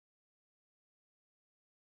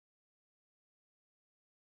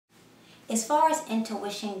As far as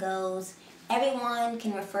intuition goes, everyone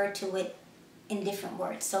can refer to it in different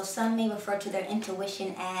words. So some may refer to their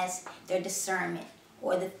intuition as their discernment,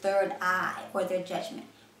 or the third eye, or their judgment.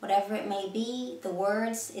 Whatever it may be, the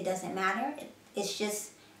words, it doesn't matter. It's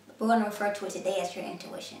just, we're going to refer to it today as your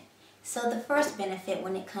intuition. So the first benefit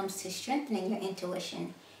when it comes to strengthening your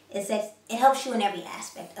intuition is that it helps you in every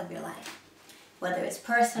aspect of your life. Whether it's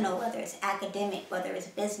personal, whether it's academic, whether it's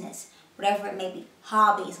business, whatever it may be,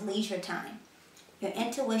 hobbies, leisure time. Your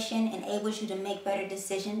intuition enables you to make better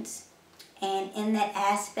decisions. And in that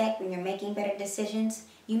aspect, when you're making better decisions,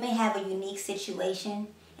 you may have a unique situation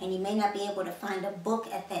and you may not be able to find a book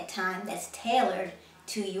at that time that's tailored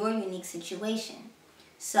to your unique situation.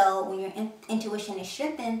 So when your intuition is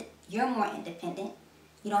strengthened, you're more independent.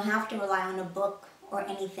 You don't have to rely on a book or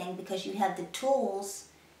anything because you have the tools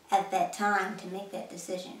at that time to make that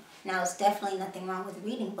decision. Now, it's definitely nothing wrong with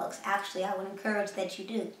reading books. Actually, I would encourage that you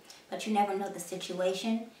do. But you never know the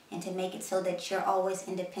situation, and to make it so that you're always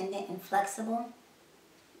independent and flexible,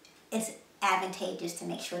 it's advantageous to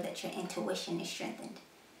make sure that your intuition is strengthened.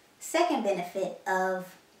 Second benefit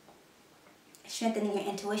of strengthening your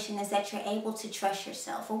intuition is that you're able to trust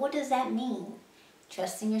yourself. Well, what does that mean?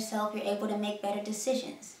 Trusting yourself, you're able to make better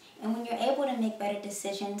decisions. And when you're able to make better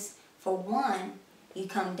decisions, for one, you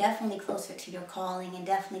come definitely closer to your calling and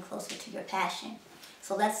definitely closer to your passion.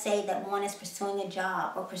 So let's say that one is pursuing a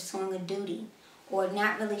job or pursuing a duty or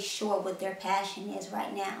not really sure what their passion is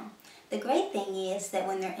right now. The great thing is that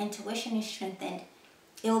when their intuition is strengthened,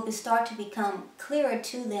 it will start to become clearer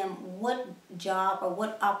to them what job or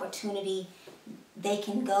what opportunity they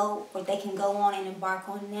can go on and embark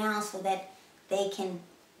on now so that they can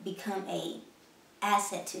become a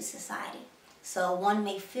asset to society. So one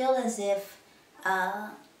may feel as if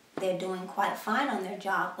they're doing quite fine on their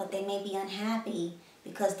job, but they may be unhappy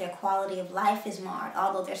because their quality of life is marred,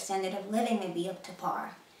 although their standard of living may be up to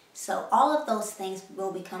par. So all of those things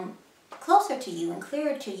will become closer to you and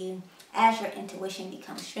clearer to you as your intuition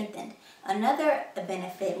becomes strengthened. Another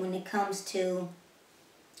benefit when it comes to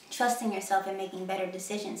trusting yourself and making better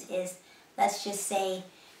decisions is, let's just say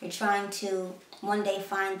you're trying to one day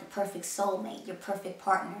find the perfect soulmate, your perfect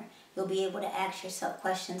partner. You'll be able to ask yourself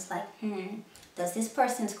questions like, does this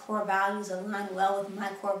person's core values align well with my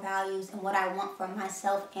core values and what I want for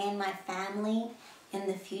myself and my family in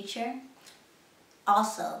the future?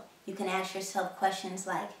 Also, you can ask yourself questions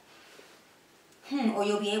like, or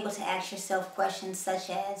you'll be able to ask yourself questions such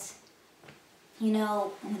as,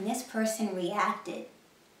 when this person reacted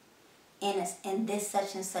in this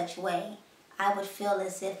such and such way, I would feel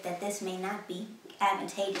as if that this may not be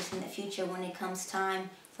advantageous in the future when it comes time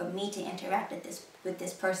for me to interact with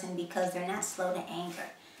this person because they're not slow to anger.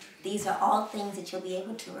 These are all things that you'll be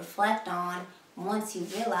able to reflect on once you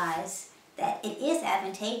realize that it is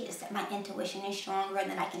advantageous, that my intuition is stronger, and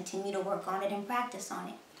that I continue to work on it and practice on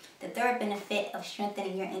it. The third benefit of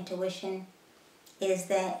strengthening your intuition is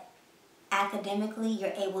that academically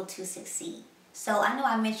you're able to succeed. So I know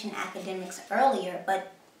I mentioned academics earlier,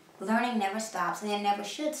 but learning never stops and it never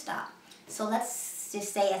should stop. So let's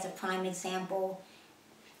just say, as a prime example,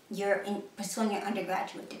 you're pursuing your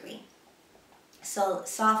undergraduate degree. So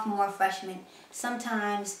sophomore, freshman,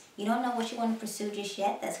 sometimes you don't know what you want to pursue just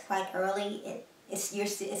yet. That's quite early.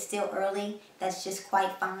 It's still early. That's just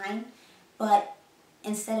quite fine. But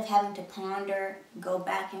instead of having to ponder, go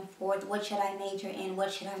back and forth, what should I major in,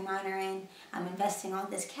 what should I minor in? I'm investing all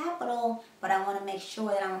this capital, but I want to make sure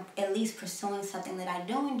that I'm at least pursuing something that I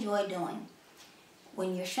do enjoy doing.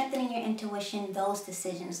 When you're strengthening your intuition, those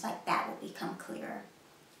decisions like that will become clearer.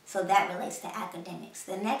 So that relates to academics.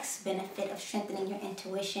 The next benefit of strengthening your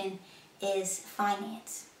intuition is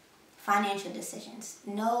finance. Financial decisions.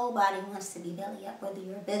 Nobody wants to be belly up, whether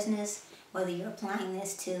you're a business, whether you're applying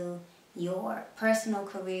this to your personal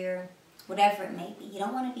career, whatever it may be. You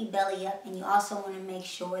don't want to be belly up, and you also want to make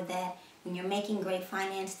sure that when you're making great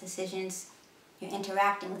finance decisions, you're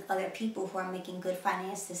interacting with other people who are making good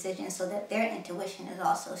finance decisions so that their intuition is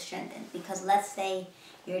also strengthened. Because let's say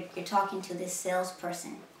you're talking to this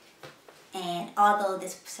salesperson, and although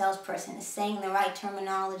this salesperson is saying the right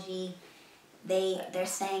terminology, they're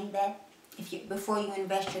saying that before you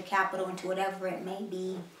invest your capital into whatever it may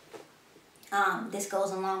be, this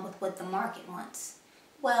goes along with what the market wants.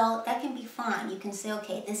 Well, that can be fine. You can say,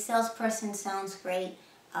 okay, this salesperson sounds great.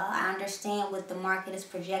 I understand what the market is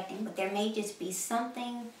projecting, but there may just be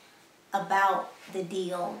something about the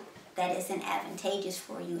deal that isn't advantageous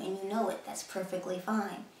for you, and you know it. That's perfectly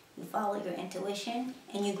fine. You follow your intuition,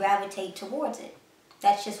 and you gravitate towards it.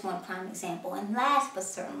 That's just one prime example. And last, but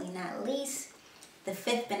certainly not least, the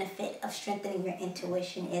fifth benefit of strengthening your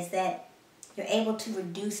intuition is that You're able to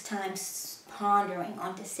reduce time pondering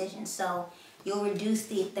on decisions. So you'll reduce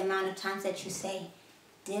the amount of times that you say,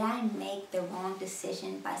 did I make the wrong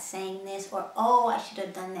decision by saying this? Or, oh, I should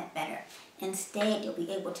have done that better. Instead, you'll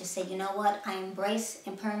be able to say, you know what? I embrace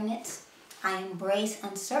impermanence. I embrace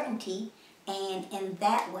uncertainty. And in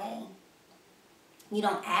that way, you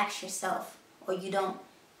don't ask yourself, or you don't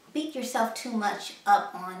beat yourself too much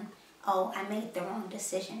up on, oh, I made the wrong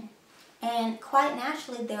decision. And quite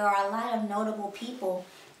naturally, there are a lot of notable people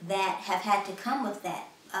that have had to come with that,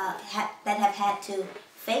 that have had to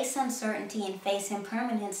face uncertainty and face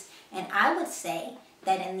impermanence. And I would say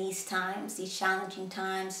that in these times, these challenging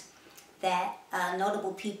times, that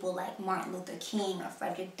notable people like Martin Luther King or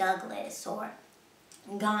Frederick Douglass or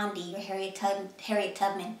Gandhi or Harriet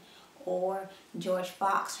Tubman or George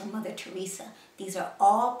Fox or Mother Teresa. These are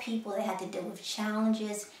all people that had to deal with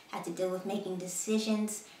challenges, had to deal with making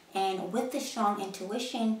decisions, and with the strong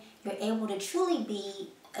intuition, you're able to truly be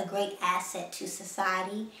a great asset to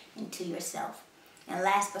society and to yourself. And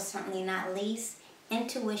last but certainly not least,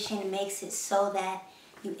 intuition makes it so that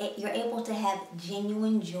you're able to have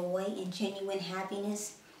genuine joy and genuine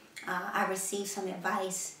happiness. I received some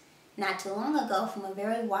advice not too long ago from a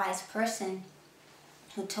very wise person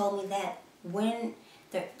who told me that when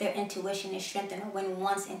their intuition is strengthened, or when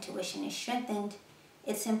one's intuition is strengthened,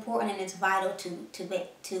 it's important and it's vital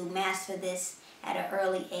to master this at an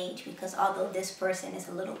early age, because although this person is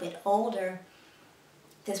a little bit older,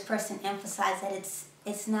 this person emphasized that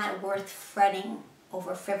it's not worth fretting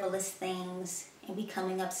over frivolous things and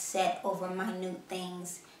becoming upset over minute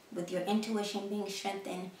things. With your intuition being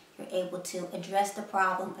strengthened, you're able to address the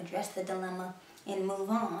problem, address the dilemma, and move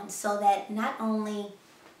on, so that not only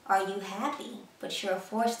are you happy, but you're a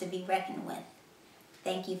force to be reckoned with.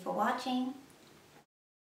 Thank you for watching.